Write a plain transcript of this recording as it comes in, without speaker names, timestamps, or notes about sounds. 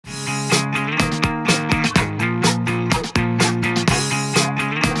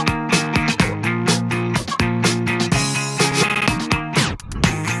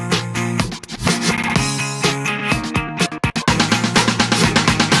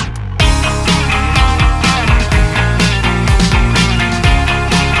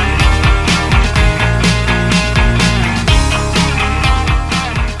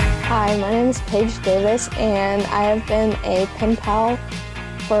Paige Davis, and I have been a pen pal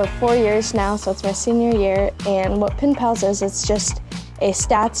for 4 years now, so it's my senior year. And what Pen Pals is, it's just a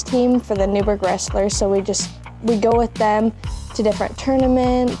stats team for the Newberg wrestlers. So we go with them to different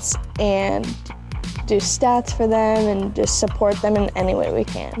tournaments and do stats for them and just support them in any way we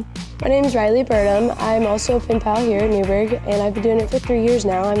can. My name is Riley Burnham. I'm also a pen pal here at Newberg, and I've been doing it for 3 years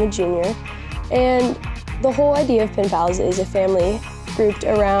now. I'm a junior. And the whole idea of Pen Pals is a family grouped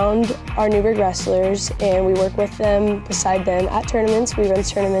around our Newberg wrestlers, and we work with them, beside them, at tournaments. We run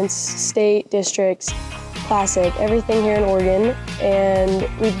tournaments, state, districts, classic, everything here in Oregon. And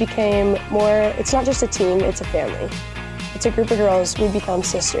we became more, it's not just a team, it's a family. It's a group of girls, we become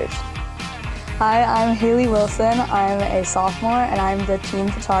sisters. Hi, I'm Haley Wilson. I'm a sophomore and I'm the team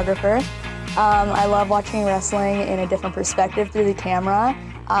photographer. I love watching wrestling in a different perspective through the camera.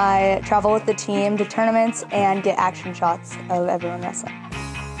 I travel with the team to tournaments and get action shots of everyone wrestling.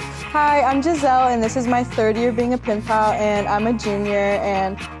 Hi, I'm Giselle, and this is my 3rd year being a pen pal, and I'm a junior.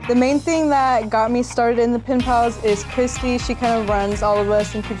 And the main thing that got me started in the pen pals is Christy. She kind of runs all of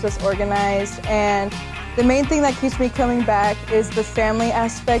us and keeps us organized. And the main thing that keeps me coming back is the family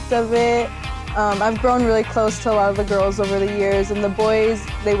aspect of it. I've grown really close to a lot of the girls over the years, and the boys,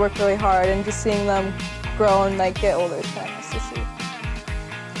 they work really hard, and just seeing them grow and get older is kind of nice to see.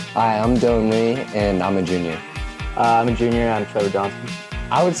 Hi, I'm Dylan Lee, and I'm a junior. I'm a junior, I'm Trevor Johnson.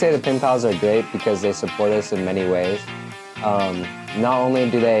 I would say the Pen Pals are great because they support us in many ways. Not only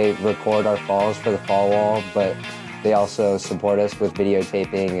do they record our falls for the fall wall, but they also support us with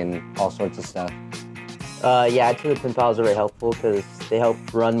videotaping and all sorts of stuff. Yeah, I'd say the Pen Pals are very helpful because they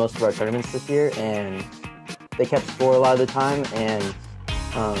helped run most of our tournaments this year, and they kept score a lot of the time and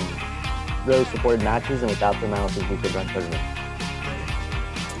really supported matches, and without them I don't think we could run tournaments.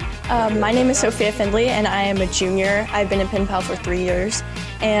 My name is Sophia Findley, and I am a junior. I've been a pen pal for 3 years,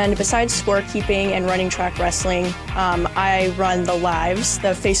 and besides scorekeeping and running track wrestling, I run the lives, the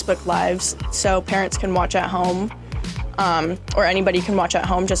Facebook lives, so parents can watch at home, or anybody can watch at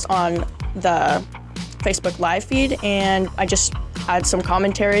home just on the Facebook live feed, and I just add some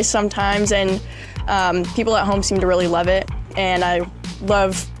commentaries sometimes, and people at home seem to really love it, and I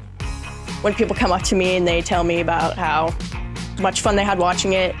love when people come up to me and they tell me about how much fun they had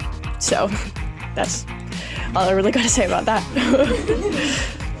watching it. So that's all I really got to say about that.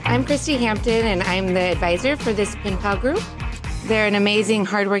 I'm Christy Hampton, and I'm the advisor for this pen pal group. They're an amazing,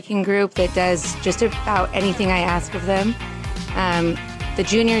 hardworking group that does just about anything I ask of them. The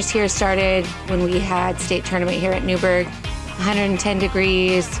juniors here started when we had state tournament here at Newberg, 110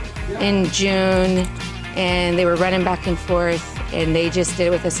 degrees in June, and they were running back and forth, and they just did it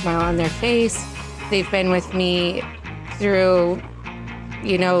with a smile on their face. They've been with me through,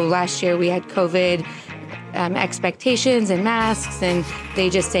 last year we had COVID expectations and masks, and they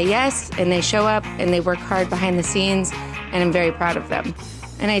just say yes, and they show up, and they work hard behind the scenes, and I'm very proud of them.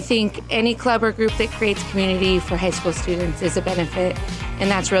 And I think any club or group that creates community for high school students is a benefit, and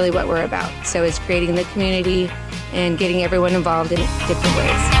that's really what we're about. So it's creating the community and getting everyone involved in different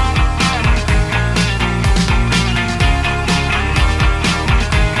ways.